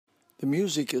The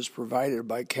music is provided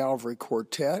by Calvary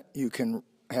Quartet. You can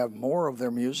have more of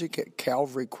their music at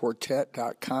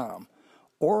calvaryquartet.com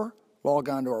or log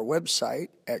on to our website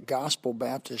at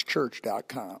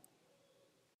gospelbaptistchurch.com.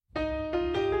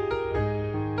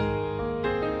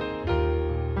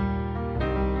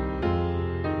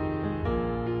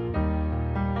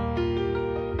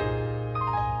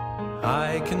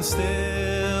 I can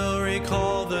still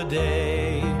recall the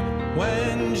day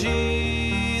when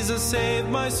Jesus saved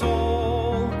my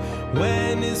soul,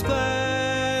 when his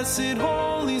blessed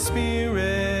Holy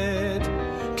Spirit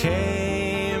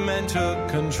came and took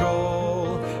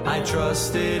control. I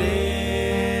trusted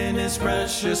in his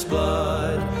precious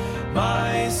blood,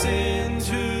 my sin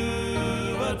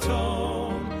to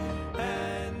atone,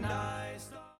 and I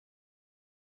stopped.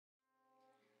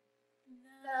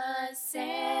 The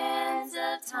sands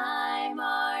of time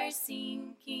are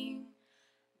sinking,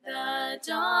 the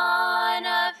dawn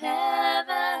of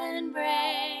heaven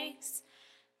breaks,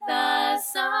 the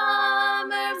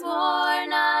summer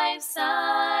morn I've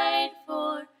sighed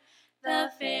for,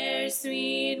 the fair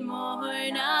sweet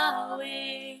morn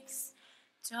awakes.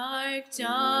 Dark,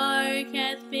 dark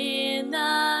hath been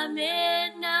the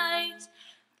midnight,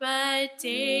 but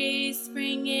day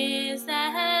spring is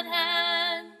at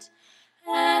hand,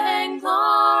 and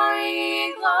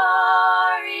glory,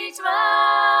 glory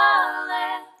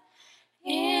dwelleth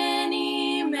in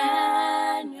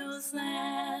Emmanuel's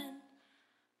land.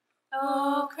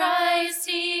 O Christ,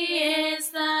 he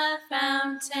is the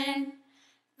fountain,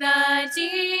 the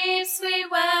deep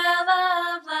sweet well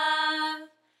of love.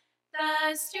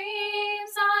 The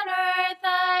streams on earth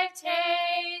I've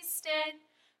tasted,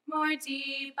 more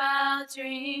deep I'll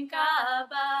drink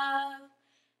above.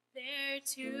 There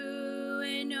too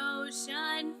in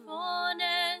ocean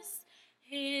fullness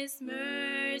his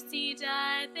mercy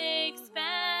doth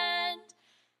expand,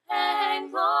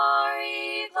 and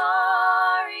glory,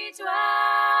 glory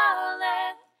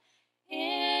dwelleth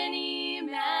in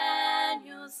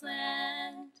Emmanuel's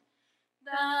land.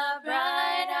 The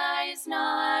bride eyes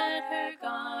not her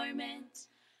garment,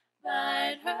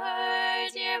 but her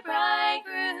dear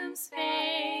bridegroom's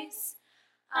face.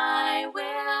 I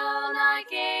will not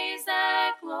gaze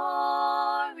at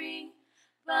glory,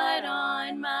 but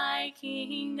on my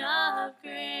King of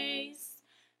grace.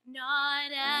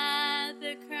 Not at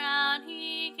the crown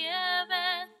he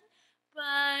giveth,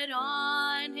 but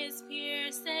on his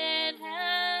pierced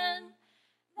hand.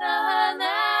 The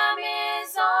Lamb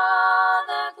is all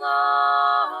the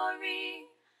glory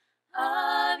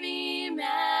of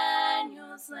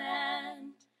Emmanuel's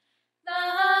land. The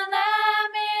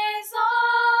Lamb is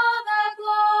all the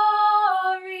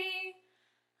glory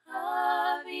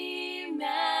of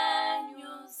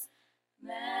Emmanuel's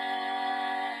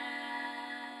land.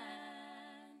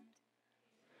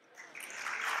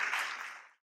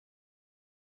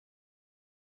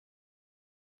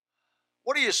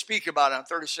 What do you speak about on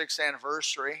 36th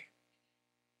anniversary?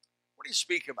 What do you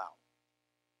speak about?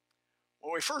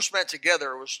 When we first met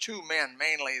together, it was two men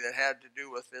mainly that had to do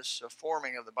with this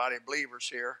forming of the body of believers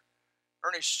here,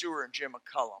 Ernie Stewart and Jim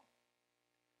McCullum.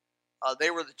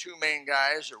 They were the two main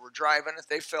guys that were driving it.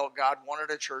 They felt God wanted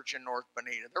a church in North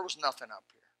Bonita. There was nothing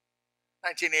up here.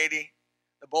 1980,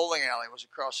 the bowling alley was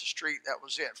across the street. That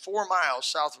was it. 4 miles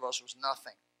south of us was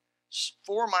nothing.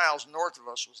 4 miles north of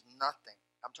us was nothing.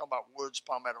 I'm talking about woods,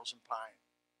 palmettos, and pine.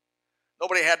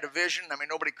 Nobody had the vision. I mean,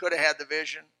 nobody could have had the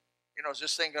vision. You know, is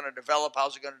this thing going to develop?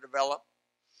 How's it going to develop?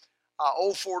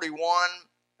 041,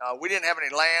 we didn't have any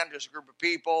land, just a group of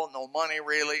people, no money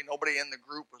really. Nobody in the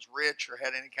group was rich or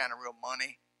had any kind of real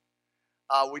money.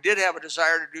 We did have a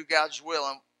desire to do God's will,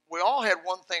 and we all had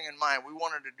one thing in mind. We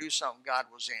wanted to do something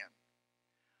God was in.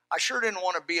 I sure didn't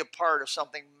want to be a part of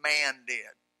something man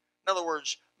did. In other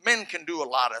words, men can do a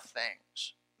lot of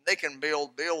things. They can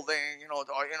build building,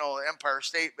 Empire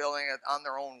State Building on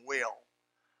their own will.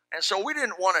 And so we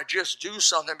didn't want to just do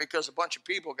something because a bunch of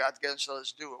people got together and said,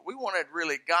 let's do it. We wanted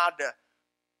really God to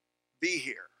be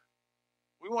here.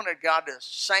 We wanted God to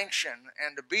sanction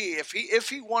and to be, if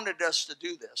he wanted us to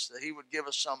do this, that he would give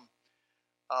us some,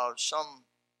 I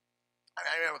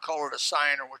don't call it a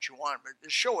sign or what you want, but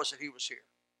to show us that he was here.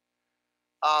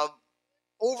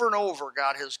 Over and over,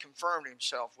 God has confirmed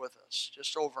himself with us,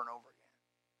 just over and over again.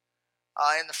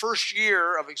 In the first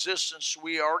year of existence,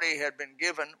 we were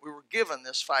given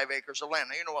this 5 acres of land.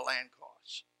 Now, you know what land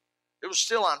costs. It was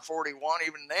still on 41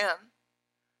 even then.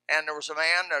 And there was a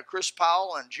man, Chris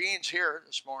Powell, and Gene's here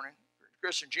this morning.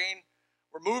 Chris and Gene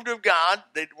were moved of God.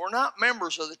 They were not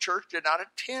members of the church, did not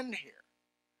attend here.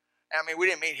 I mean, we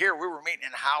didn't meet here. We were meeting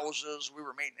in houses. We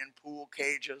were meeting in pool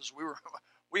cages. We were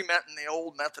We met in the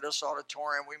old Methodist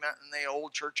auditorium. We met in the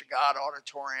old Church of God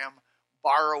auditorium,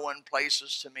 borrowing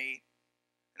places to meet.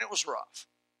 And it was rough.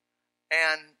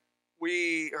 And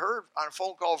we heard on a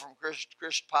phone call from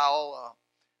Chris Powell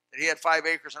that he had 5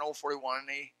 acres in Old 41, and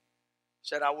he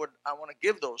said, I want to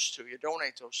give those to you,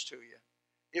 donate those to you,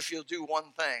 if you'll do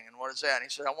one thing. And what is that? And he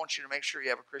said, I want you to make sure you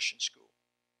have a Christian school.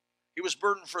 He was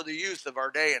burdened for the youth of our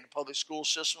day in the public school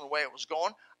system, the way it was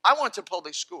going. I went to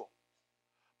public school.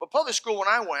 But public school, when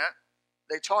I went,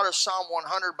 they taught us Psalm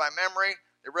 100 by memory.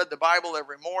 They read the Bible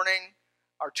every morning.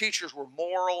 Our teachers were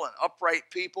moral and upright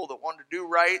people that wanted to do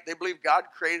right. They believed God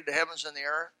created the heavens and the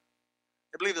earth.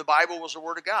 They believed the Bible was the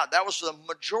Word of God. That was the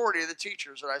majority of the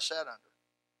teachers that I sat under.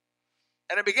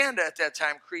 And it began to, at that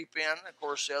time, creep in, of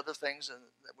course, the other things that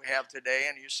we have today,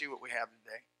 and you see what we have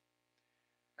today.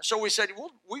 And so we said,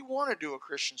 well, we want to do a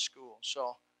Christian school.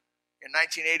 So in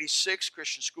 1986,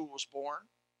 Christian school was born.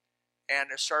 And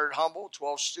it started humble,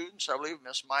 12 students. I believe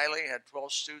Miss Miley had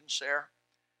 12 students there.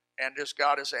 And as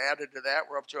God has added to that,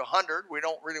 we're up to 100. We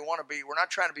don't really want to be, we're not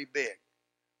trying to be big.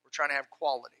 We're trying to have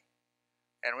quality.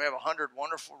 And we have 100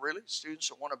 wonderful, really, students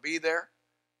that want to be there,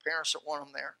 parents that want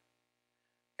them there.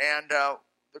 And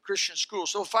the Christian school.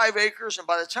 So 5 acres, and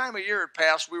by the time a year had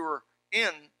passed, we were in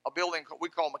a building we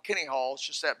call McKinney Hall. It's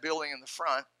just that building in the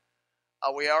front.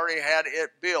 We already had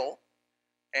it built.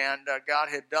 And God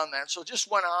had done that. So it just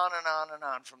went on and on and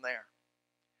on from there.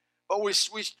 But we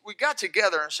got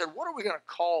together and said, what are we going to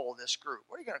call this group?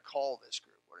 What are you going to call this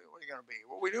group? What are you going to be?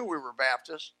 Well, we knew we were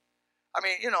Baptist. I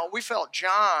mean, we felt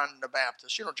John the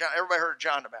Baptist. John, everybody heard of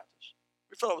John the Baptist.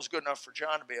 We felt it was good enough for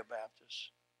John to be a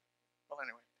Baptist. Well,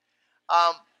 anyway.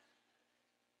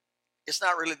 It's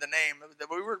not really the name.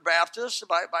 We were Baptists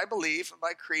by belief and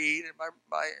by creed.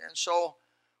 And so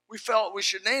we felt we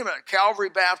should name it. Calvary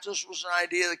Baptist was an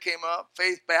idea that came up.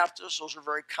 Faith Baptist, those are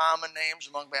very common names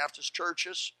among Baptist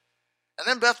churches. And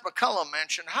then Beth McCullum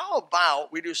mentioned, how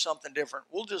about we do something different?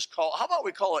 How about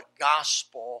we call it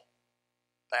Gospel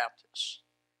Baptist?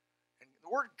 And the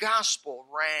word gospel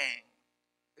rang.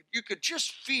 You could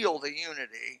just feel the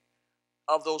unity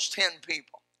of those 10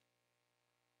 people.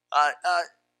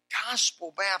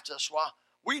 Gospel Baptist. Well,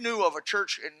 we knew of a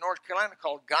church in North Carolina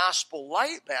called Gospel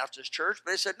Light Baptist Church,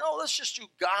 but they said, no, let's just do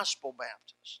Gospel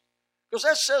Baptist. Because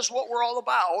that says what we're all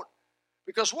about,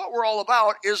 because what we're all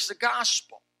about is the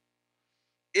gospel.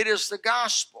 It is the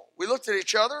gospel. We looked at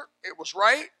each other, it was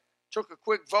right, took a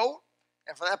quick vote,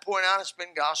 and from that point on, it's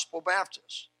been Gospel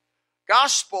Baptist.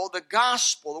 Gospel,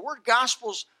 the word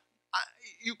gospel is,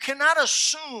 you cannot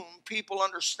assume people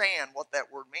understand what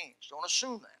that word means. Don't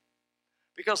assume that.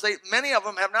 Because many of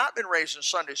them have not been raised in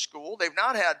Sunday school. They've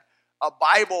not had a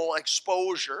Bible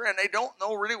exposure, and they don't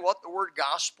know really what the word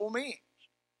gospel means.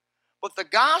 But the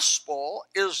gospel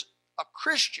is a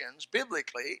Christian's,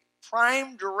 biblically,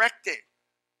 prime directive.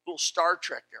 A little Star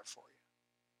Trek there for you.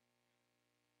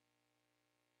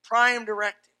 Prime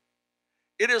directive.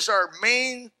 It is our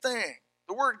main thing.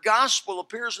 The word gospel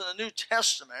appears in the New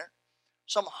Testament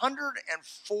some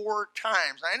 104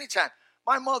 times. Now, anytime.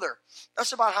 My mother,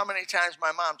 that's about how many times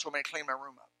my mom told me to clean my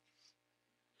room up.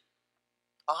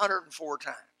 104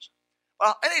 times.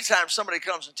 Well, anytime somebody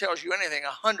comes and tells you anything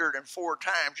 104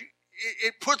 times,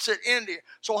 it puts it into you.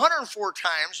 So 104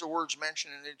 times the word's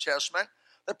mentioned in the New Testament.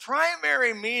 The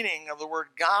primary meaning of the word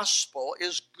gospel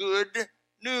is good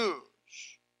news.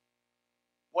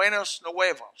 Buenos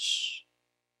nuevos.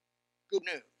 Good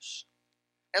news.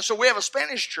 And so we have a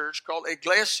Spanish church called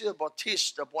Iglesia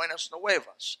Bautista Buenas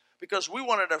Nuevas, because we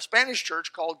wanted a Spanish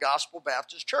church called Gospel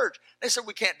Baptist Church. They said,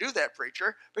 we can't do that,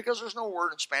 preacher, because there's no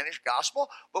word in Spanish, gospel,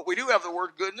 but we do have the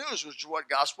word good news, which is what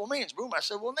gospel means. Boom, I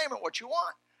said, well, name it what you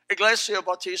want. Iglesia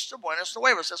Bautista Buenas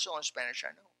Nuevas. That's the only Spanish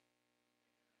I know.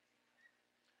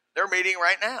 They're meeting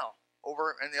right now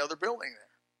over in the other building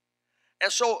there.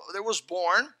 And so there was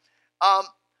born.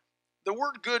 The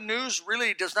word good news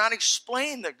really does not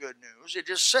explain the good news. It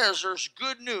just says there's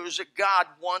good news that God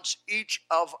wants each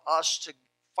of us to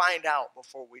find out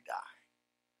before we die.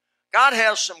 God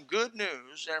has some good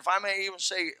news, and if I may even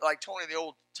say, like Tony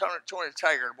the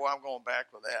Tiger, boy, I'm going back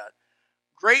with that.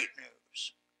 Great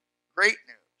news. Great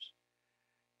news.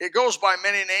 It goes by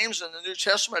many names in the New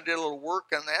Testament. I did a little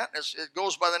work on that. It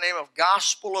goes by the name of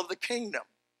Gospel of the Kingdom.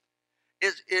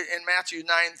 In Matthew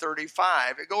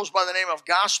 9:35. It goes by the name of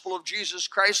Gospel of Jesus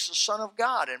Christ, the Son of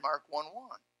God, in Mark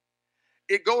 1:1.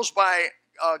 It goes by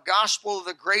Gospel of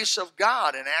the Grace of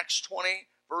God in Acts 20,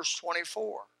 verse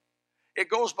 24. It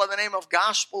goes by the name of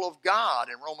Gospel of God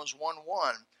in Romans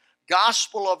 1:1.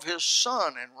 Gospel of His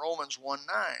Son in Romans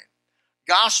 1:9.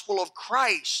 Gospel of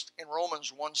Christ in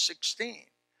Romans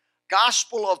 1:16.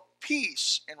 Gospel of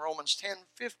peace in Romans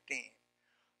 10:15.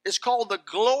 It's called the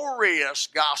glorious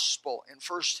gospel in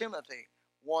 1 Timothy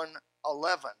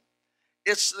 1:11.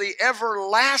 It's the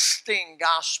everlasting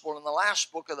gospel in the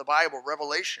last book of the Bible,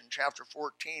 Revelation chapter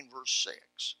 14, verse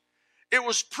 6. It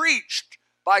was preached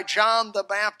by John the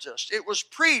Baptist. It was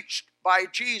preached by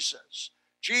Jesus.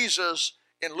 Jesus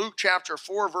in Luke chapter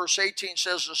 4, verse 18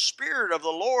 says, the Spirit of the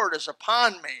Lord is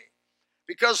upon me,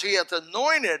 because he hath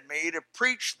anointed me to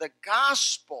preach the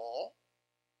gospel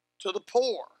to the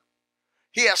poor.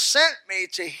 He has sent me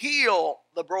to heal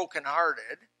the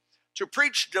brokenhearted, to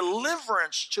preach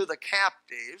deliverance to the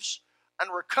captives, and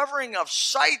recovering of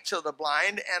sight to the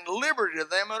blind, and liberty to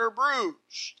them that are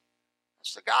bruised.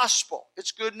 That's the gospel.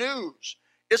 It's good news.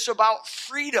 It's about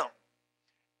freedom.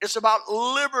 It's about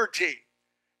liberty.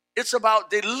 It's about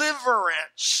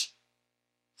deliverance.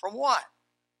 From what?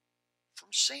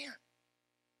 From sin.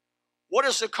 What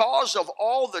is the cause of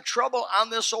all the trouble on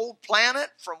this old planet,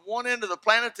 from one end of the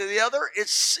planet to the other?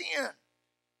 It's sin.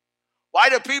 Why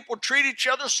do people treat each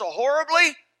other so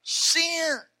horribly?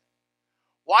 Sin.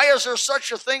 Why is there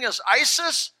such a thing as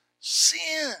ISIS?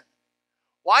 Sin.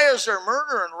 Why is there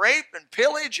murder and rape and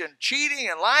pillage and cheating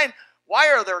and lying? Why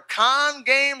are there con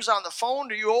games on the phone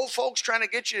to you old folks trying to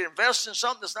get you to invest in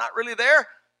something that's not really there?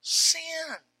 Sin.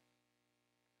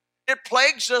 It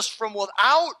plagues us from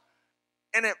without,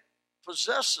 and it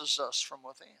possesses us from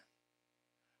within.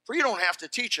 For you don't have to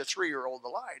teach a 3-year-old to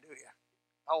lie, do you?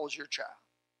 How old is your child?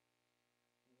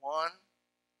 1?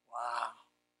 Wow.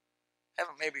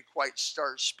 Haven't maybe quite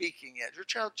started speaking yet. Does your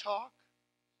child talk?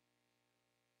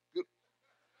 Good.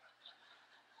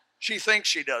 She thinks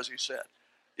she does, he said.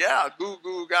 Yeah, goo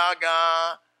goo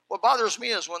gaga. What bothers me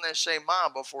is when they say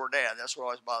mom before dad. That's what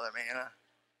always bothers me.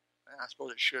 I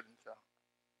suppose it shouldn't, though.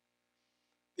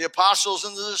 The apostles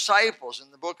and the disciples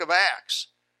in the book of Acts.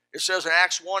 It says in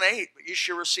Acts 1:8, but you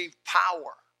shall receive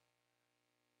power.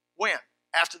 When?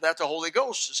 After that the Holy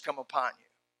Ghost has come upon you.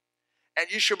 And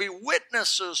you shall be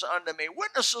witnesses unto me.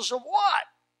 Witnesses of what?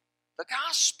 The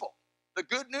gospel, the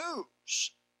good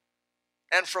news.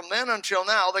 And from then until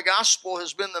now, the gospel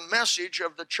has been the message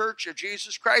of the church of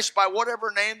Jesus Christ by whatever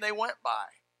name they went by.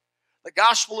 The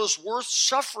gospel is worth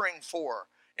suffering for.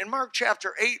 In Mark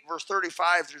chapter 8, verse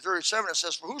 35 through 37, it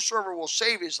says, for whosoever will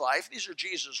save his life, these are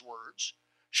Jesus' words,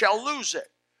 shall lose it.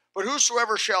 But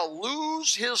whosoever shall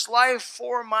lose his life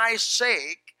for my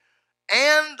sake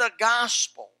and the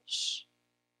gospel's,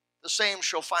 the same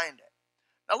shall find it.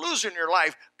 Now, losing your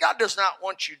life, God does not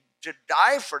want you to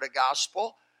die for the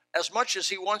gospel as much as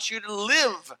he wants you to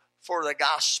live for the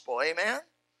gospel. Amen?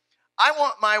 I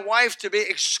want my wife to be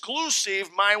exclusive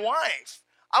my wife.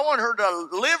 I want her to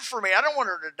live for me. I don't want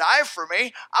her to die for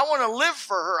me. I want to live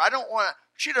for her. I don't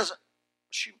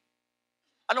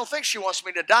think she wants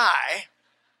me to die.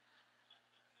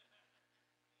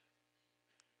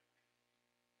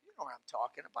 You know what I'm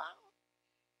talking about.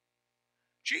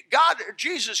 God,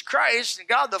 Jesus Christ and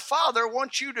God the Father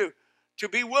wants you to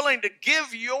be willing to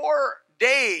give your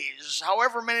days,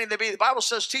 however many they be. The Bible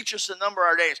says, teach us to number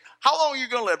our days. How long are you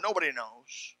going to live? Nobody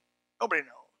knows. Nobody knows.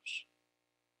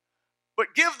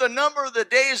 But give the number of the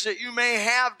days that you may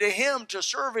have to him to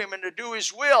serve him and to do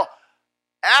his will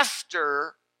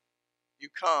after you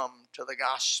come to the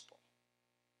gospel.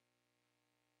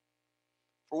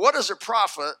 For what does it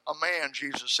profit a man,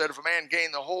 Jesus said, if a man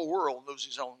gain the whole world and lose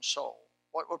his own soul?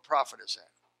 What profit is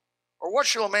that? Or what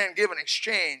shall a man give in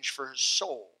exchange for his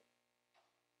soul?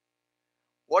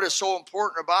 What is so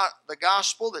important about the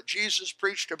gospel that Jesus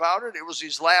preached about it? It was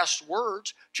his last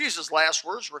words. Jesus' last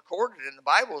words recorded in the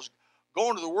Bible is go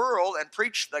into the world and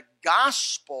preach the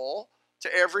gospel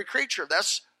to every creature.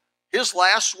 That's his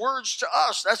last words to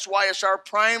us. That's why it's our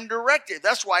prime directive.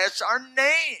 That's why it's our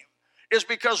name, is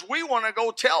because we want to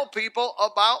go tell people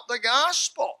about the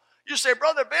gospel. You say,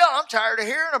 Brother Bill, I'm tired of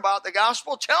hearing about the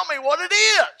gospel. Tell me what it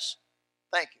is.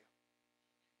 Thank you.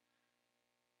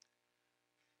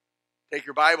 Take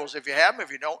your Bibles if you have them.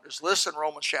 If you don't, just listen.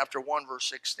 Romans chapter 1, verse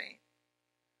 16.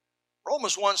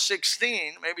 Romans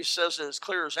 1:16 maybe says it as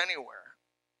clear as anywhere.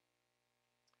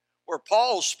 Where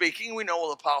Paul's speaking, we know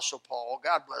the Apostle Paul.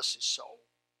 God bless his soul.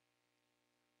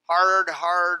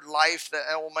 Hard life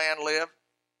that old man lived.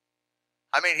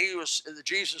 I mean,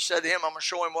 Jesus said to him, I'm going to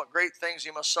show him what great things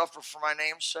he must suffer for my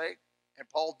name's sake. And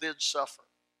Paul did suffer.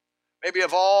 Maybe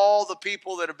of all the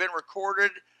people that have been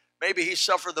recorded, maybe he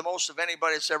suffered the most of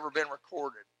anybody that's ever been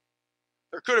recorded.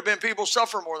 There could have been people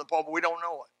suffer more than Paul, but we don't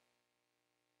know it.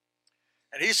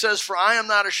 And he says, for I am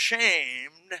not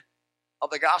ashamed of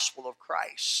the gospel of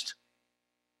Christ.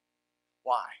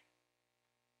 Why?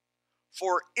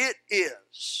 For it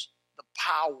is the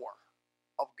power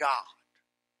of God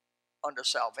unto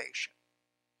salvation.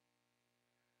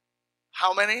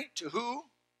 How many? To who?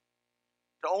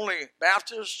 To only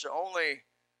Baptists? To only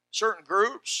certain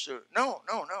groups? No.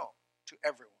 To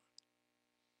everyone.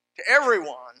 To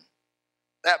everyone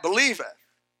that believeth.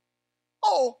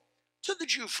 Oh, to the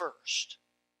Jew first.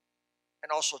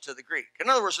 And also to the Greek. In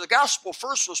other words, the gospel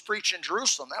first was preached in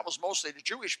Jerusalem. That was mostly the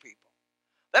Jewish people.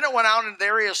 Then it went out into the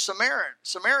area of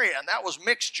Samaria, and that was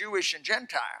mixed Jewish and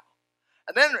Gentile.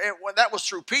 And then that was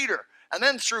through Peter. And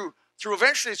then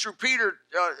eventually through Peter,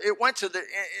 it went to the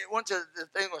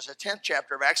thing was the 10th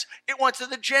chapter of Acts. It went to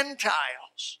the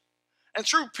Gentiles. And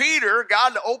through Peter,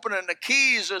 God opening the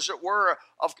keys, as it were,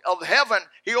 of heaven,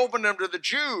 he opened them to the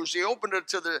Jews. He opened it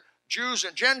to the Jews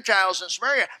and Gentiles in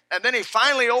Samaria. And then he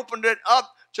finally opened it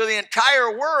up to the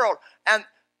entire world. And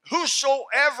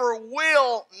whosoever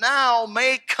will now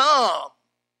may come.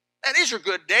 And these are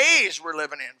good days we're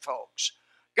living in, folks.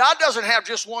 God doesn't have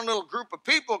just one little group of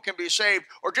people can be saved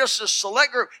or just a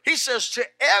select group. He says to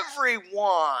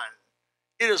everyone,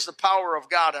 it is the power of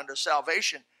God unto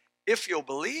salvation. If you'll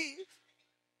believe.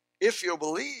 If you'll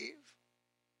believe.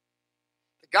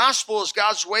 The gospel is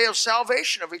God's way of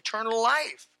salvation, of eternal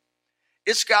life.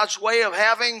 It's God's way of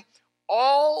having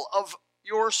all of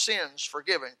your sins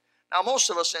forgiven. Now,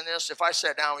 most of us in this, if I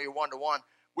sat down with you one-to-one,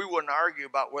 we wouldn't argue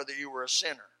about whether you were a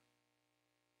sinner.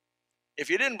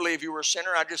 If you didn't believe you were a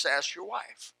sinner, I'd just ask your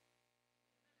wife.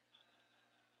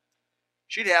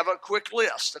 She'd have a quick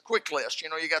list. You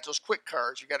know, you got those quick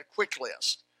cards. You got a quick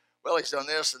list. Well, he's done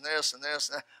this and this and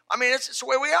this. I mean, it's the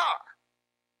way we are.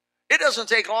 It doesn't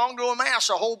take long to amass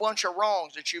a whole bunch of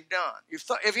wrongs that you've done.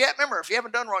 If you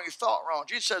haven't done wrong, you've thought wrong.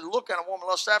 Jesus said, look on a woman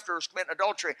lust after her is committing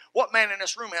adultery. What man in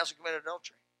this room hasn't committed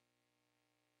adultery?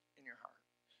 In your heart.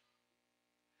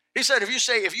 He said,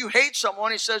 if you hate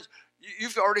someone, he says,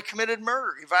 you've already committed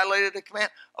murder. You violated the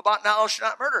command about knowledge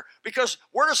not murder. Because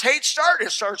where does hate start?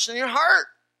 It starts in your heart.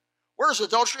 Where does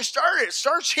adultery start? It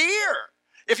starts here.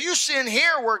 If you sin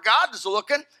here where God is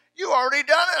looking, you already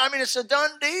done it. I mean, it's a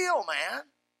done deal, man.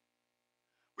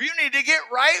 You need to get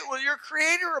right with your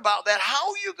Creator about that. How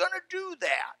are you going to do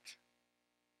that?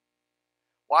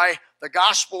 Why, the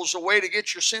gospel is a way to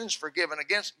get your sins forgiven,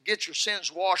 get your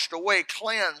sins washed away,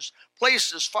 cleansed,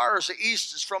 placed as far as the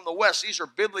east is from the west. These are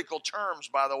biblical terms,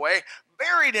 by the way.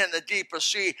 Buried in the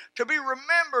deepest sea, to be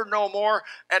remembered no more,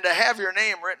 and to have your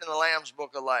name written in the Lamb's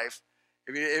book of life.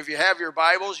 If you have your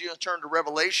Bibles, you can turn to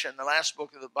Revelation, the last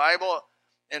book of the Bible,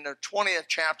 in the 20th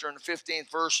chapter and the 15th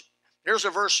verse. Here's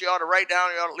a verse you ought to write down,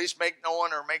 you ought to at least make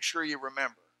known or make sure you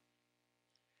remember.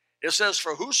 It says,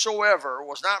 for whosoever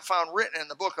was not found written in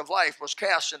the book of life was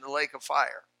cast into the lake of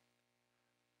fire.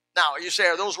 Now, you say,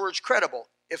 are those words credible?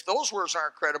 If those words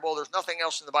aren't credible, there's nothing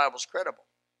else in the Bible that's credible.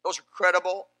 Those are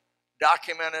credible,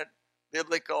 documented,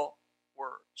 biblical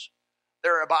words.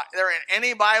 They're in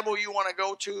any Bible you want to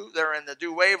go to. They're in the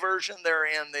Douay version. They're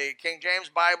in the King James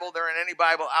Bible. They're in any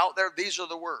Bible out there. These are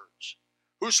the words.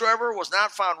 Whosoever was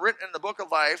not found written in the book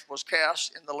of life was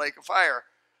cast in the lake of fire.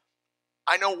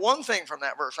 I know one thing from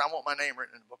that verse. I want my name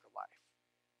written in the book of life.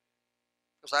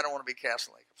 Because I don't want to be cast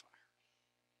in the lake of fire.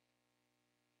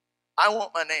 I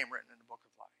want my name written in the book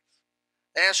of life.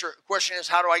 The question is,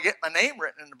 how do I get my name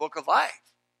written in the book of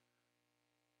life?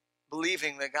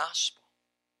 Believing the gospel.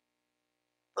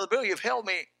 Brother Bill, you've held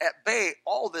me at bay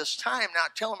all this time,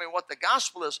 not telling me what the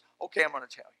gospel is. Okay, I'm going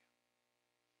to tell you.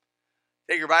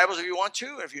 Take your Bibles if you want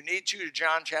to, if you need to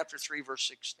John chapter 3, verse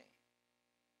 16.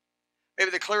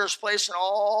 Maybe the clearest place in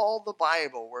all the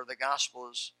Bible where the gospel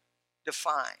is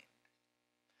defined.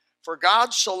 For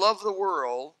God so loved the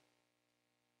world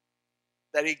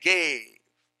that he gave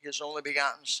his only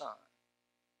begotten Son.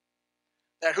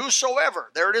 That whosoever,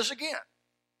 there it is again,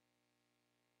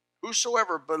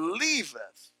 whosoever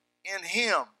believeth in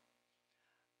him,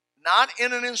 not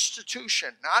in an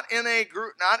institution, not in a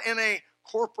group, not in a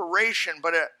corporation,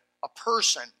 but a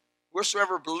person,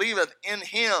 whosoever believeth in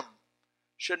him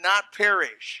should not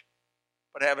perish,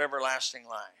 but have everlasting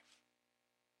life.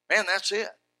 Man, that's it.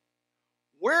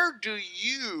 Where do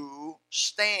you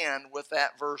stand with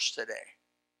that verse today?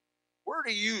 Where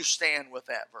do you stand with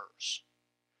that verse?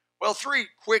 Well, three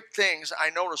quick things I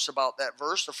notice about that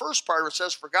verse. The first part of it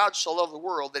says, for God so loved the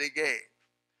world that he gave.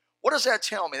 What does that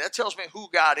tell me? That tells me who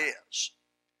God is.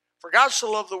 For God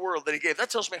so loved the world that he gave.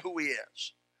 That tells me who he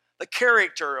is. The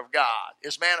character of God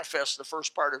is manifest in the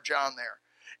first part of John there.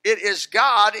 It is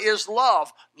God is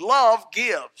love. Love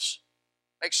gives.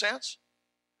 Make sense?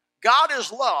 God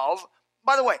is love.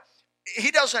 By the way, he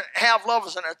doesn't have love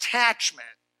as an attachment.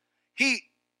 He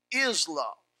is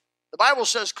love. The Bible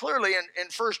says clearly in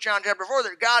 1 John chapter 4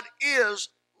 that God is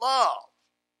love.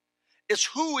 It's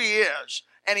who he is.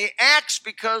 And he acts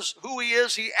because who he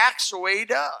is, he acts the way he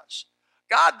does.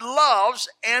 God loves,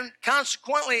 and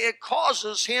consequently it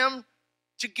causes him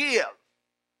to give.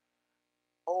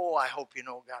 Oh, I hope you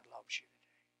know God loves you.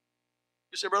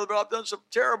 You say, Brother Bill, I've done some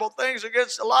terrible things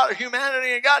against a lot of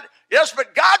humanity and God. Yes,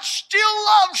 but God still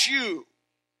loves you.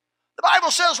 The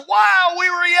Bible says, while we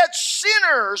were yet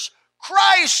sinners,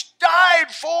 Christ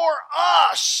died for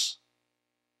us.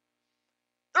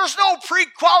 There's no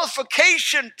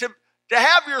pre-qualification to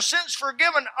have your sins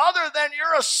forgiven other than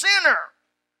you're a sinner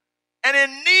and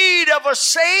in need of a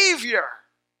Savior.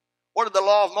 What did the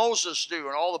law of Moses do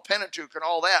and all the Pentateuch and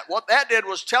all that? What that did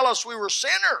was tell us we were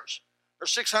sinners.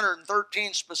 There's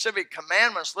 613 specific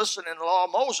commandments listed in the law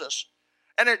of Moses.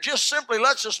 And it just simply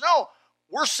lets us know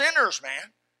we're sinners,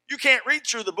 man. You can't read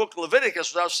through the book of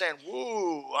Leviticus without saying,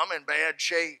 whoa, I'm in bad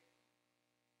shape.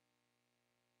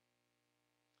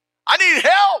 I need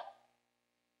help.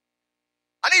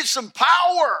 I need some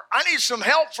power. I need some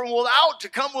help from without to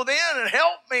come within and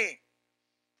help me.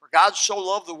 For God so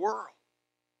loved the world.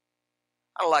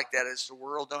 I like that as the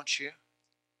world, don't you?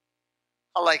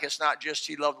 I like it's not just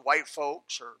he loved white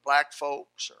folks or black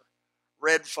folks or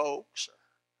red folks. Or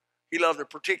he loved a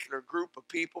particular group of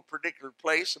people, particular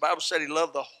place. The Bible said he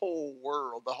loved the whole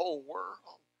world, the whole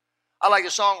world. I like a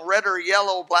song, red or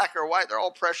yellow, black or white. They're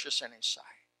all precious in his sight.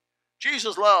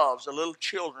 Jesus loves the little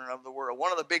children of the world.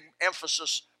 One of the big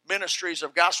emphasis ministries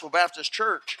of Gospel Baptist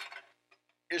Church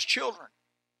is children.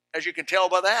 As you can tell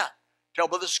by that. Tell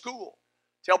by the school.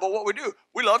 Tell by what we do.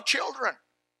 We love children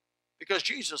because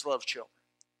Jesus loves children.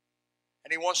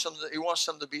 And he wants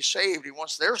them to be saved. He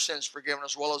wants their sins forgiven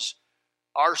as well as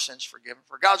our sins forgiven.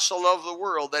 For God so loved the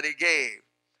world that he gave.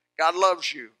 God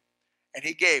loves you. And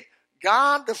he gave.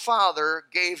 God the Father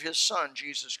gave his Son,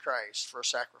 Jesus Christ, for a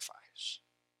sacrifice.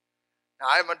 Now,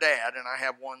 I'm a dad and I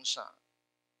have one son.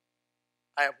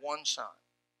 I have one son.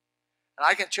 And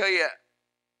I can tell you,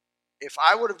 if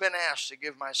I would have been asked to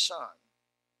give my son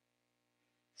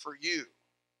for you,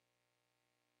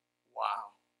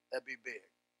 wow, that'd be big.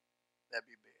 That'd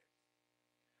be big.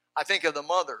 I think of the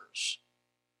mothers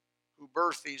who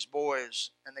birth these boys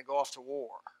and they go off to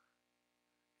war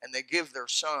and they give their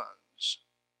sons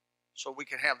so we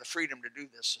can have the freedom to do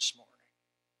this morning.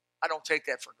 I don't take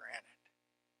that for granted.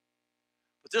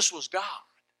 But this was God.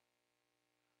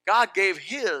 God gave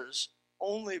his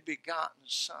only begotten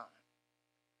Son.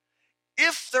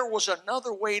 If there was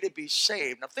another way to be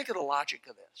saved, now think of the logic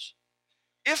of this.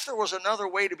 If there was another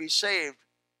way to be saved,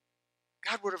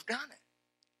 God would have done it.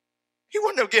 He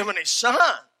wouldn't have given his Son.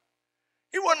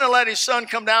 He wouldn't have let his Son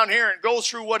come down here and go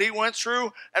through what he went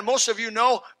through. And most of you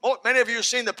know, many of you have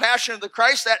seen the Passion of the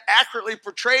Christ that accurately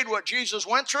portrayed what Jesus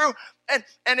went through. And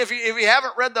if you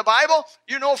haven't read the Bible,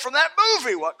 you know from that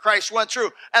movie what Christ went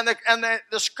through. And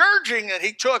the scourging that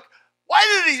he took.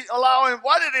 Why did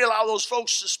he allow those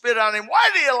folks to spit on him? Why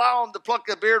did he allow them to pluck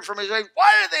the beard from his face?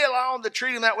 Why did they allow him to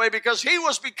treat him that way? Because he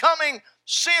was becoming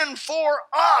sin for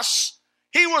us.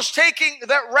 He was taking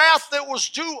that wrath that was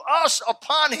due us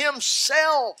upon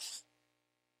himself.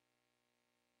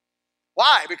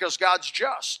 Why? Because God's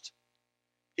just.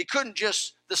 He couldn't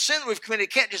just, the sin we've committed,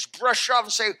 he can't just brush off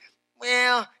and say,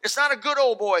 well, it's not a good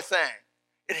old boy thing.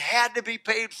 It had to be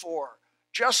paid for.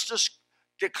 Justice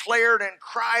declared and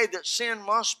cried that sin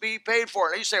must be paid for.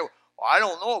 And you say, well, I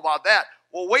don't know about that.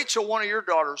 Well, wait till one of your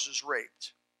daughters is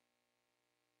raped.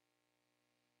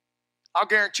 I'll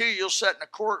guarantee you'll sit in a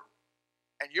court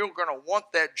and you're going to want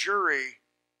that jury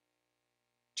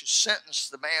to sentence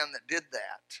the man that did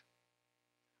that.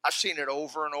 I've seen it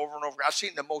over and over and over. I've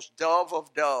seen the most dove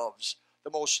of doves,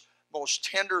 the most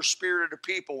tender-spirited of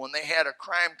people when they had a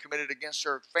crime committed against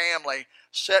their family,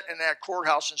 sit in that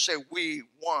courthouse and say, we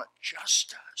want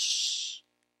justice.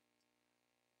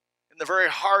 In the very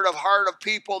heart of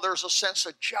people, there's a sense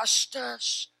of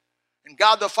justice. And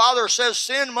God the Father says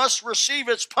sin must receive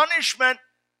its punishment,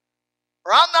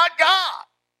 or I'm not God.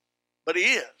 But he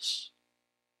is.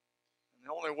 And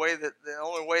the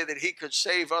only way that he could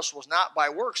save us was not by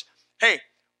works. Hey,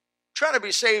 trying to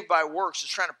be saved by works is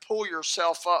trying to pull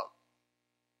yourself up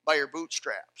by your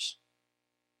bootstraps.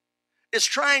 It's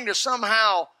trying to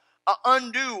somehow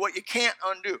undo what you can't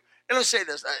undo. And let's say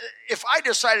this. If I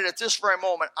decided at this very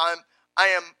moment I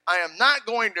am not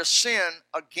going to sin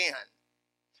again.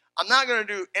 I'm not going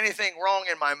to do anything wrong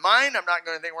in my mind. I'm not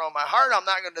going to do anything wrong in my heart. I'm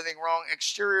not going to do anything wrong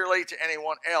exteriorly to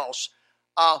anyone else.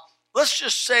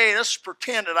 Let's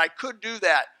pretend that I could do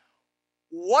that.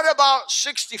 What about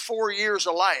 64 years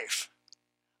of life?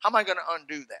 How am I going to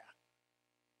undo that?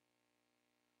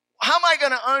 How am I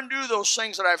going to undo those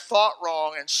things that I've thought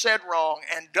wrong and said wrong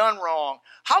and done wrong?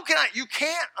 You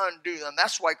can't undo them.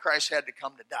 That's why Christ had to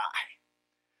come to die.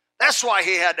 That's why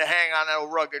he had to hang on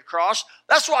that rugged cross.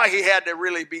 That's why he had to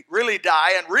really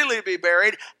die and really be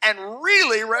buried and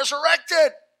really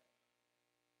resurrected.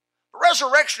 The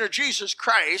resurrection of Jesus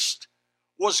Christ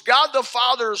was God the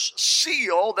Father's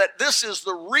seal that this is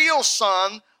the real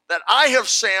Son that I have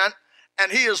sent,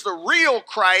 and he is the real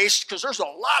Christ, because there's a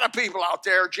lot of people out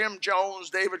there, Jim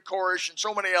Jones, David Koresh, and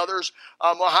so many others,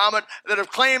 Muhammad, that have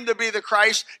claimed to be the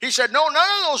Christ. He said, no,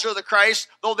 none of those are the Christ,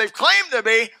 though they've claimed to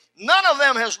be. None of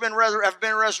them have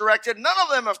been resurrected. None of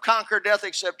them have conquered death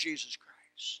except Jesus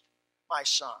Christ, my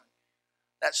Son.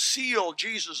 That sealed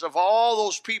Jesus of all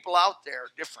those people out there,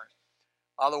 different.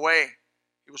 By the way,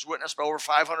 he was witnessed by over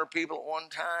 500 people at one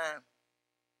time.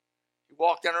 He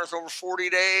walked on earth over 40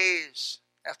 days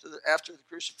after the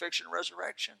crucifixion and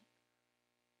resurrection.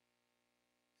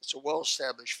 It's a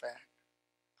well-established fact.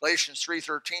 Galatians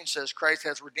 3:13 says, Christ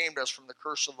has redeemed us from the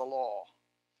curse of the law,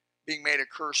 being made a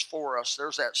curse for us.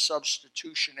 There's that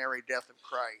substitutionary death of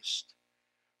Christ.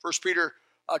 1 Peter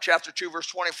chapter 2, verse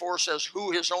 24 says,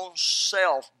 who his own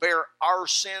self bare our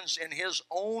sins in his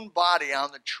own body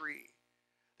on the tree,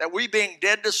 that we being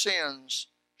dead to sins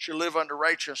should live unto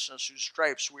righteousness, whose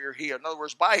stripes we are healed. In other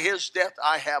words, by his death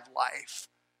I have life.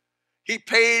 He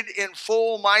paid in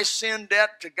full my sin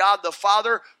debt to God the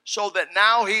Father, so that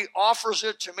now he offers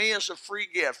it to me as a free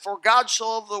gift. For God so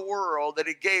loved the world that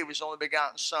he gave his only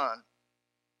begotten Son.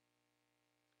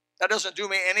 That doesn't do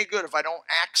me any good if I don't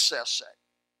access it.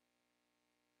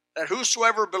 That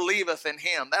whosoever believeth in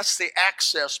him, that's the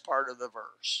access part of the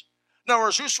verse. In other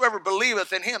words, whosoever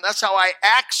believeth in him, that's how I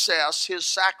access his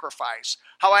sacrifice,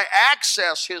 how I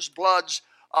access his blood's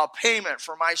payment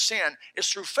for my sin, is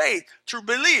through faith, through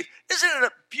belief. Isn't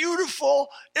it beautiful?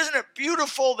 Isn't it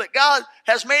beautiful that God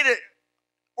has made it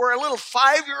where a little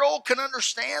 5-year-old can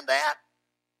understand that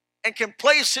and can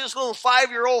place his little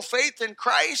 5-year-old faith in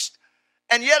Christ?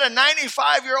 And yet a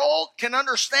 95-year-old can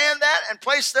understand that and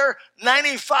place their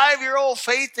 95-year-old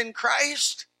faith in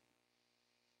Christ?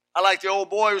 I like the old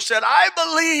boy who said, I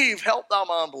believe, help thou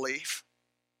my unbelief.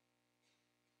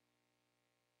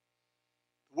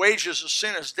 Wages of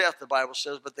sin is death, the Bible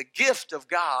says, but the gift of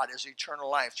God is eternal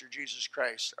life through Jesus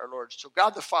Christ our Lord. So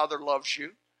God the Father loves you,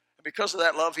 and because of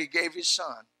that love, he gave his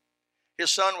Son. His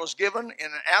Son was given in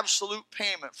an absolute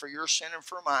payment for your sin and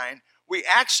for mine. We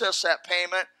access that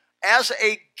payment as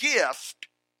a gift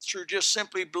through just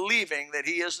simply believing that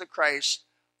he is the Christ,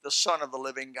 the Son of the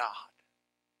living God.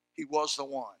 He was the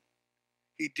one.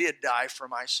 He did die for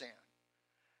my sin.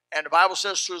 And the Bible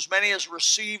says, to as many as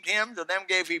received him, to them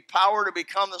gave he power to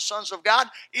become the sons of God,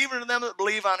 even to them that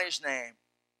believe on his name.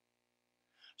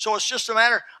 So it's just a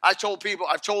matter, I've told people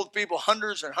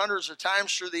hundreds and hundreds of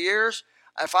times through the years,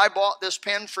 if I bought this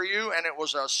pen for you and it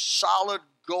was a solid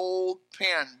gold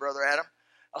pen, Brother Adam,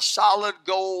 a solid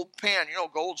gold pen, you know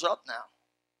gold's up now.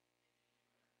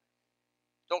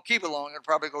 Don't keep it long, it'll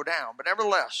probably go down. But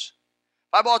nevertheless,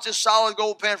 if I bought this solid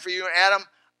gold pen for you, and Adam,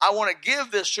 I want to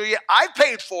give this to you. I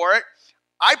paid for it.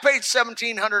 I paid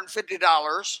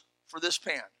 $1,750 for this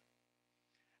pen.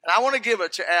 And I want to give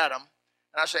it to Adam.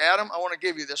 And I say, Adam, I want to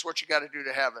give you this. What you got to do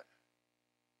to have it?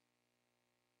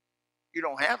 You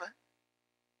don't have it.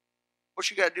 What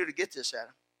you got to do to get this,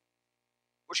 Adam?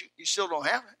 You still don't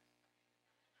have it.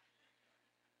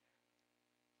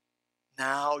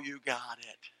 Now you got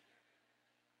it.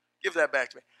 Give that back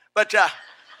to me. But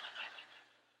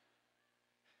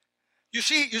you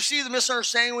see the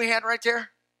misunderstanding we had right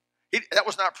there? That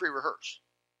was not pre-rehearsed.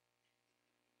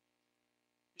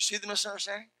 You see the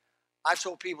misunderstanding? I've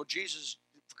told people, Jesus,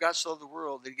 for God so loved the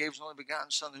world that he gave his only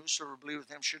begotten Son, that whosoever believeth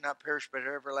in him should not perish but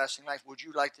have everlasting life. Would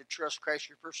you like to trust Christ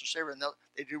your personal Savior? And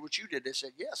they did what you did. They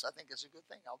said, yes, I think it's a good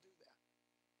thing. I'll do that.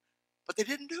 But they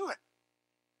didn't do it.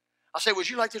 I'll say, would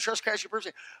you like to trust Christ your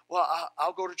personal Savior? Well,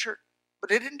 I'll go to church. But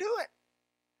they didn't do it.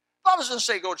 The Bible doesn't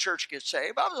say go to church and get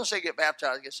saved. The Bible doesn't say get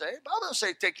baptized and get saved. The Bible doesn't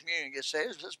say take communion and get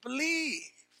saved. It says believe.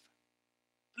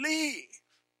 Believe.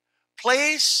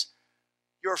 Place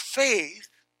your faith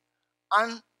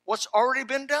on what's already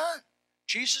been done.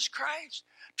 Jesus Christ.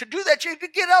 To do that, you had to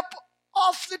get up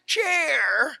off the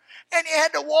chair and you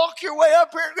had to walk your way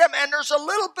up here and grab him. And there's a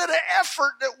little bit of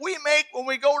effort that we make when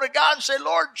we go to God and say,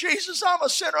 Lord Jesus, I'm a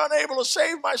sinner unable to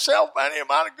save myself by any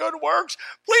amount of good works.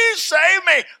 Please save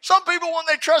me. Some people, when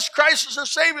they trust Christ as their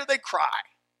Savior, they cry.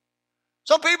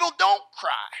 Some people don't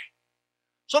cry.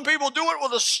 Some people do it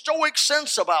with a stoic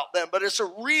sense about them, but it's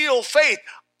a real faith.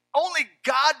 Only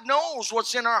God knows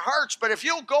what's in our hearts. But if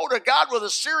you'll go to God with a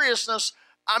seriousness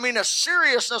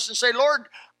and say, Lord,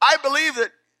 I believe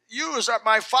that you as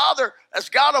my Father, as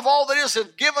God of all that is,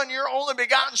 have given your only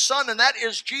begotten Son, and that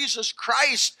is Jesus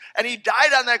Christ. And he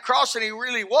died on that cross, and he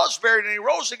really was buried, and he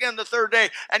rose again the third day.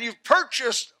 And you've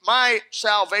purchased my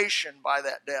salvation by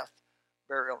that death,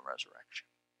 burial, and resurrection.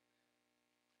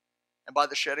 And by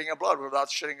the shedding of blood. Without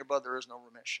the shedding of blood, there is no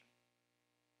remission.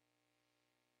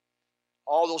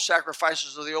 All those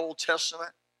sacrifices of the Old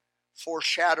Testament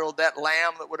foreshadowed that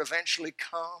lamb that would eventually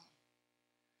come.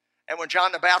 And when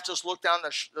John the Baptist looked down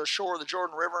the shore of the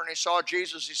Jordan River and he saw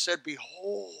Jesus, he said,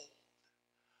 "Behold,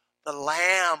 the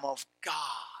Lamb of God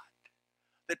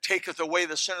that taketh away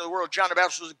the sin of the world." John the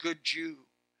Baptist was a good Jew.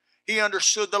 He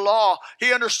understood the law.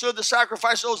 He understood the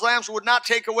sacrifice of those lambs would not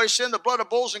take away sin. The blood of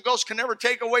bulls and goats can never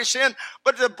take away sin.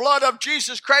 But the blood of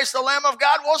Jesus Christ, the Lamb of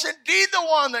God, was indeed the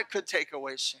one that could take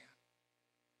away sin.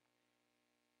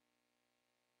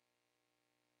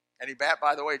 And he,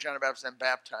 by the way, John the Baptist then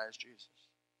baptized Jesus.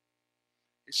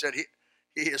 He said,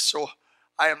 he is so,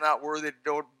 I am not worthy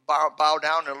to bow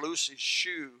down and loose his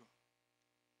shoe.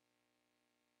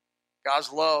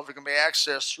 God's love can be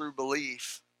accessed through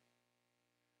belief.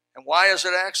 And why is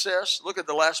it accessed? Look at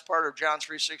the last part of John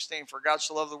 3:16. For God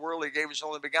so loved the world, he gave his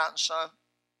only begotten Son.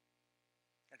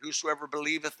 And whosoever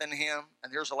believeth in him,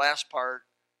 and here's the last part,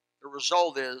 the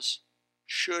result is,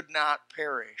 should not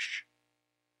perish,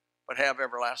 but have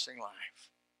everlasting life.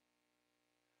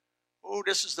 Oh,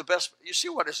 this is the best. You see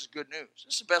what? This is good news.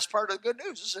 This is the best part of the good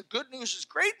news. This is good news. This is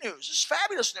great news. This is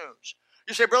fabulous news.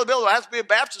 You say, Brother Bill, do I have to be a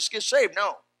Baptist to get saved?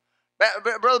 No.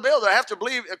 Brother Bill, do I have to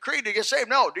believe a creed to get saved?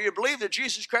 No. Do you believe that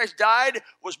Jesus Christ died,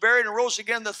 was buried, and rose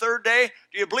again the third day?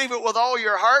 Do you believe it with all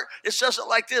your heart? It says it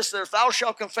like this, that if thou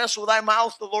shalt confess with thy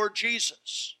mouth the Lord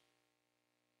Jesus,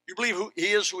 you believe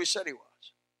he is who he said he was.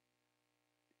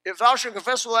 If thou shalt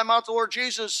confess with thy mouth the Lord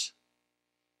Jesus,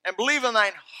 and believe in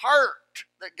thine heart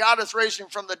that God hath raised him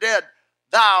from the dead,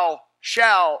 thou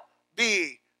shalt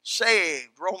be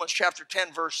saved. Romans chapter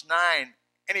 10, verse 9.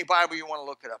 Any Bible you want to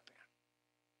look it up in.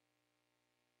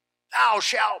 Thou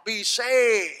shalt be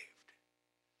saved.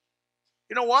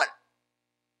 You know what?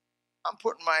 I'm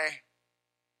putting my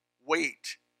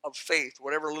weight of faith,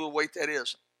 whatever little weight that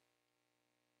is,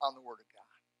 on the Word of God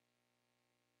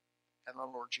and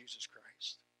on Lord Jesus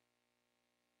Christ.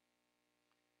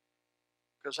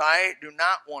 Because I do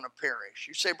not want to perish.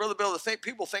 You say, Brother Bill,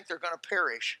 people think they're going to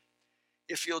perish.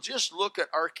 If you'll just look at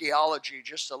archaeology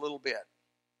just a little bit.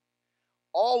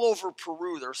 All over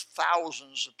Peru, there's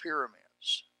thousands of pyramids.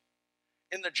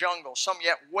 In the jungle, some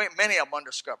yet, many of them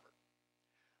undiscovered.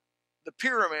 The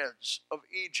pyramids of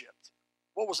Egypt,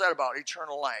 what was that about?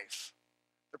 Eternal life.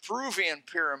 The Peruvian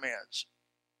pyramids,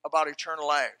 about eternal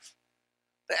life.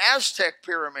 The Aztec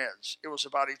pyramids, it was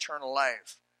about eternal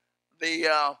life.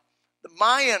 The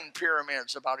Mayan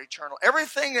pyramids, about eternal.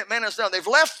 Everything that man has done, they've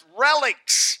left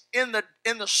relics in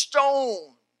the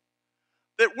stone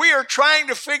that we are trying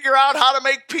to figure out how to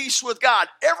make peace with God.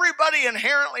 Everybody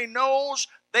inherently knows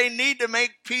they need to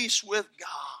make peace with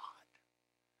God.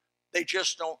 They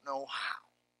just don't know how.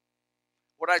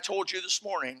 What I told you this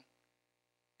morning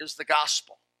is the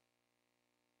gospel.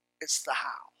 It's the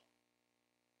how.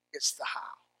 It's the how.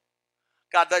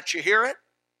 God let you hear it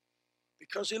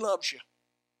because he loves you.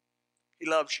 He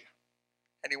loves you.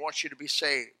 And he wants you to be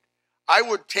saved. I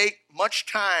would take much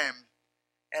time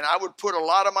and I would put a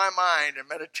lot of my mind and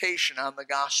meditation on the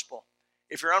gospel.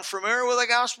 If you're unfamiliar with the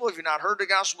gospel, if you've not heard the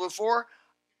gospel before,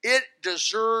 it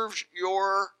deserves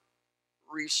your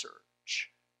research.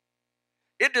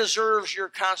 It deserves your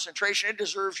concentration. It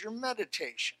deserves your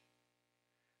meditation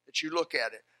that you look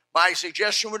at it. My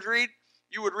suggestion would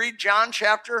you would read John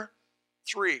chapter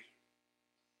 3,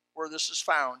 where this is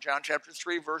found. John chapter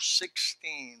 3, verse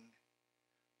 16.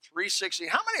 3:16.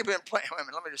 How many have been playing? Wait a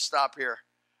minute, let me just stop here.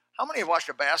 How many have watched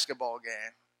a basketball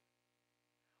game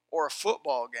or a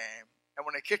football game, and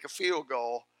when they kick a field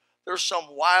goal, there's some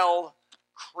wild,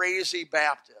 crazy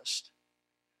Baptist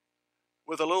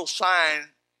with a little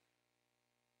sign,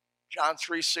 John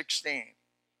 3:16.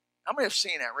 How many have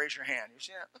seen that? Raise your hand. You've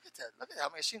seen that? Look at that. Look at how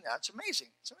many have seen that. It's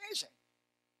amazing. It's amazing.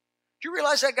 Do you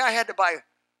realize that guy had to buy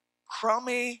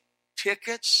crummy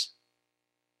tickets?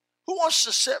 Who wants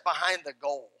to sit behind the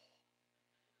goal?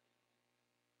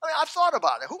 I mean, I thought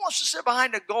about it. Who wants to sit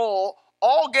behind the goal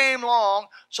all game long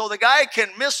so the guy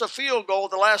can miss a field goal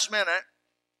at the last minute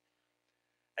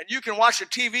and you can watch a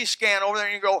TV scan over there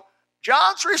and you go,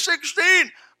 John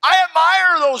 3:16, I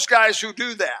admire those guys who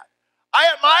do that.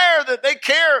 I admire that they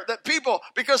care that people,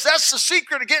 because that's the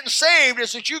secret of getting saved,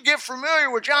 is that you get familiar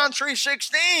with John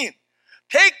 3:16.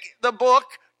 Take the book,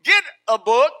 get a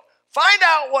book, find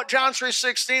out what John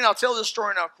 3:16, I'll tell this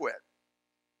story and I'll quit.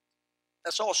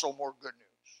 That's also more good news.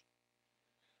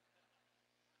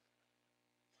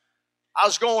 I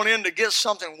was going in to get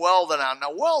something welded on.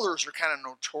 Now, welders are kind of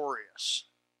notorious.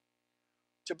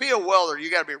 To be a welder, you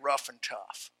got to be rough and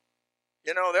tough.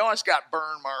 You know, they always got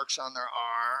burn marks on their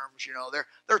arms. You know,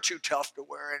 they're too tough to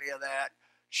wear any of that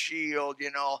shield. You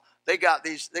know, they got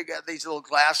these little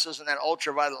glasses and that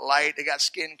ultraviolet light. They got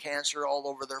skin cancer all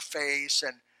over their face,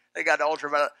 and they got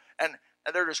ultraviolet, and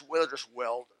they're just welders.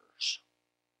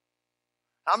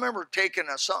 I remember taking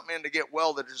something in to get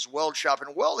welded at this weld shop,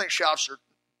 and welding shops are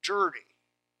dirty.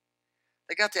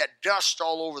 They got that dust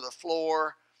all over the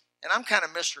floor, and I'm kind of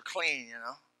Mr. Clean, you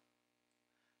know.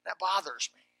 That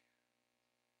bothers me.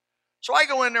 So I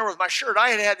go in there with my shirt. I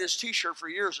had this T-shirt for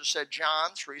years that said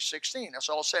John 3:16. That's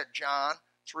all it said. John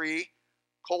 3,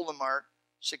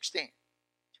 :16.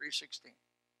 3:16.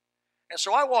 And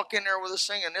so I walk in there with this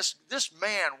thing, and this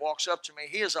man walks up to me.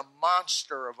 He is a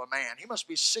monster of a man. He must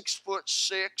be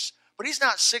 6'6", but he's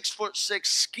not 6'6"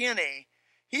 skinny.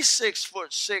 He's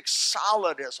 6'6"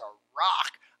 solid as a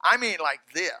rock. I mean,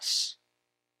 like this.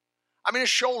 I mean, his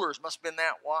shoulders must have been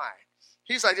that wide.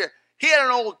 He's like this. He had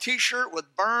an old T-shirt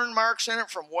with burn marks in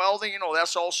it from welding. You know,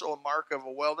 that's also a mark of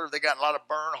a welder. They got a lot of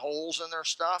burn holes in their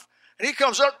stuff. And he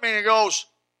comes up to me and he goes,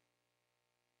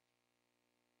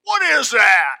 "What is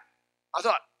that?" I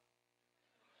thought,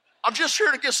 I'm just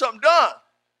here to get something done.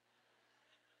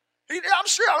 I'm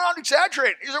serious, I'm not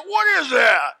exaggerating. He said, "What is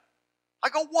that?" I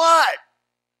go, "What?"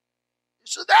 He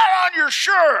said, "That on your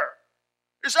shirt."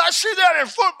 He said, "I see that in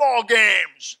football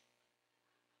games."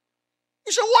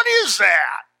 He said, "What is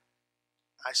that?"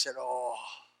 I said, oh,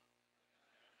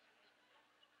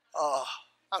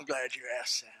 I'm glad you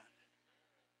asked that.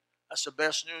 That's the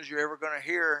best news you're ever going to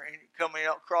hear coming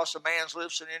across a man's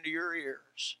lips and into your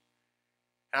ears.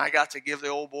 And I got to give the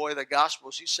old boy the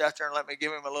Gospels. He sat there and let me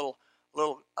give him a little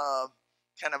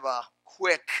kind of a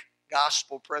quick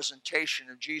gospel presentation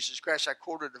of Jesus Christ. I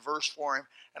quoted the verse for him,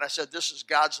 and I said, "This is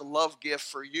God's love gift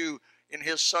for you in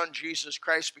his Son, Jesus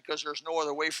Christ, because there's no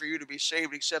other way for you to be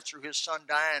saved except through his Son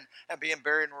dying and being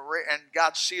buried, and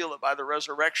God sealed it by the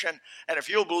resurrection. And if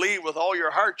you'll believe with all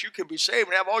your heart, you can be saved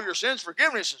and have all your sins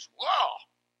forgiven." He says, "Wow."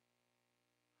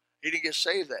 He didn't get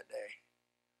saved that day,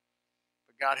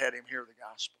 but God had him hear the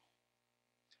gospel.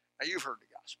 Now, you've heard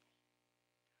the gospel.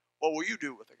 What will you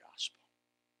do with the gospel?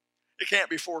 It can't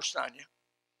be forced on you.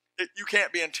 You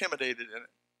can't be intimidated in it.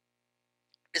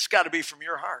 It's got to be from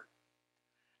your heart.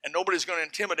 And nobody's going to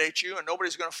intimidate you, and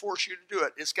nobody's going to force you to do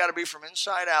it. It's got to be from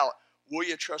inside out. Will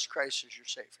you trust Christ as your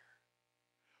Savior?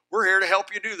 We're here to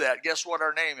help you do that. Guess what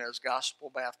our name is? Gospel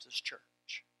Baptist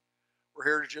Church. We're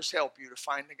here to just help you to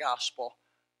find the gospel,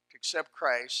 to accept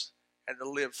Christ, and to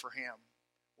live for him,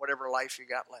 whatever life you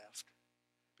got left.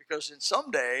 Because in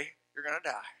someday, you're going to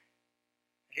die.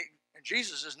 And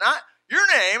Jesus is not, your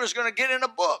name is going to get in a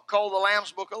book called the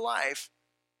Lamb's Book of Life,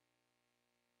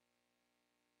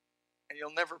 and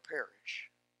you'll never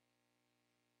perish,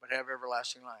 but have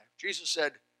everlasting life. Jesus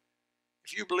said,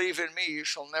 "If you believe in me, you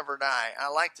shall never die." I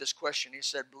like this question. He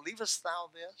said, "Believest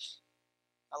thou this?"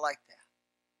 I like that.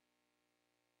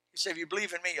 He said, "If you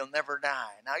believe in me, you'll never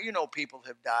die." Now, you know people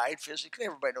have died physically.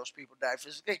 Everybody knows people die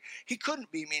physically. He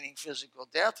couldn't be meaning physical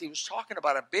death. He was talking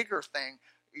about a bigger thing,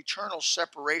 eternal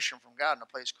separation from God in a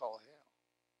place called hell.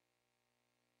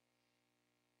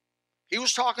 He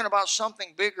was talking about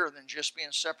something bigger than just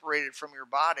being separated from your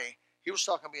body. He was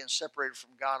talking about being separated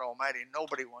from God Almighty.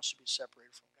 Nobody wants to be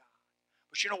separated from God.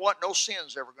 But you know what? No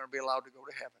sin's ever going to be allowed to go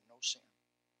to heaven. No sin.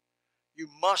 You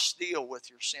must deal with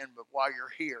your sin, but while you're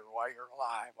here, while you're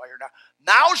alive, while you're not.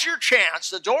 Now's your chance.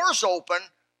 The door's open.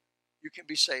 You can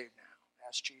be saved now.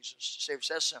 Ask Jesus to save us.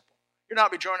 That's simple. You'll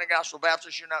not be joining Gospel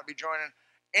Baptist. You'll not be joining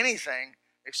anything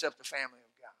except the family of God.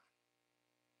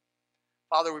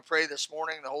 Father, we pray this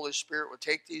morning the Holy Spirit would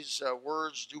take these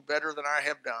words, "do better than I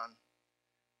have done,"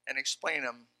 and explain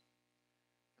them.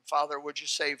 And Father, would you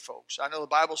save folks? I know the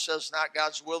Bible says not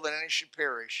God's will that any should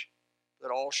perish,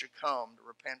 that all should come to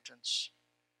repentance.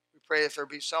 We pray if there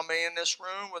be somebody in this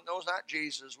room that knows not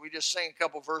Jesus, we just sing a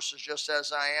couple verses just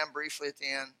as I am briefly at the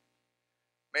end.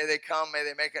 May they come, may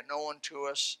they make it known to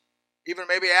us. Even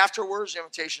maybe afterwards, the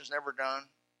invitation is never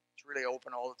done. It's really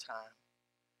open all the time.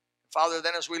 Father,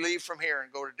 then as we leave from here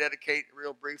and go to dedicate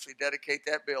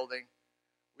that building,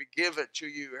 we give it to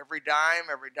you. Every dime,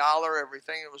 every dollar,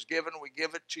 everything that was given, we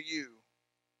give it to you.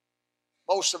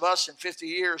 Most of us in 50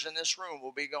 years in this room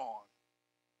will be gone.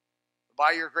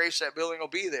 By your grace, that building will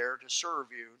be there to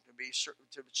serve you,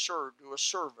 do a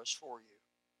service for you.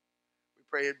 We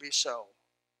pray it be so.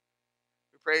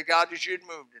 We pray, God, that you'd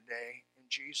move today. In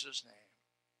Jesus' name,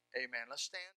 amen. Let's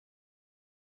stand.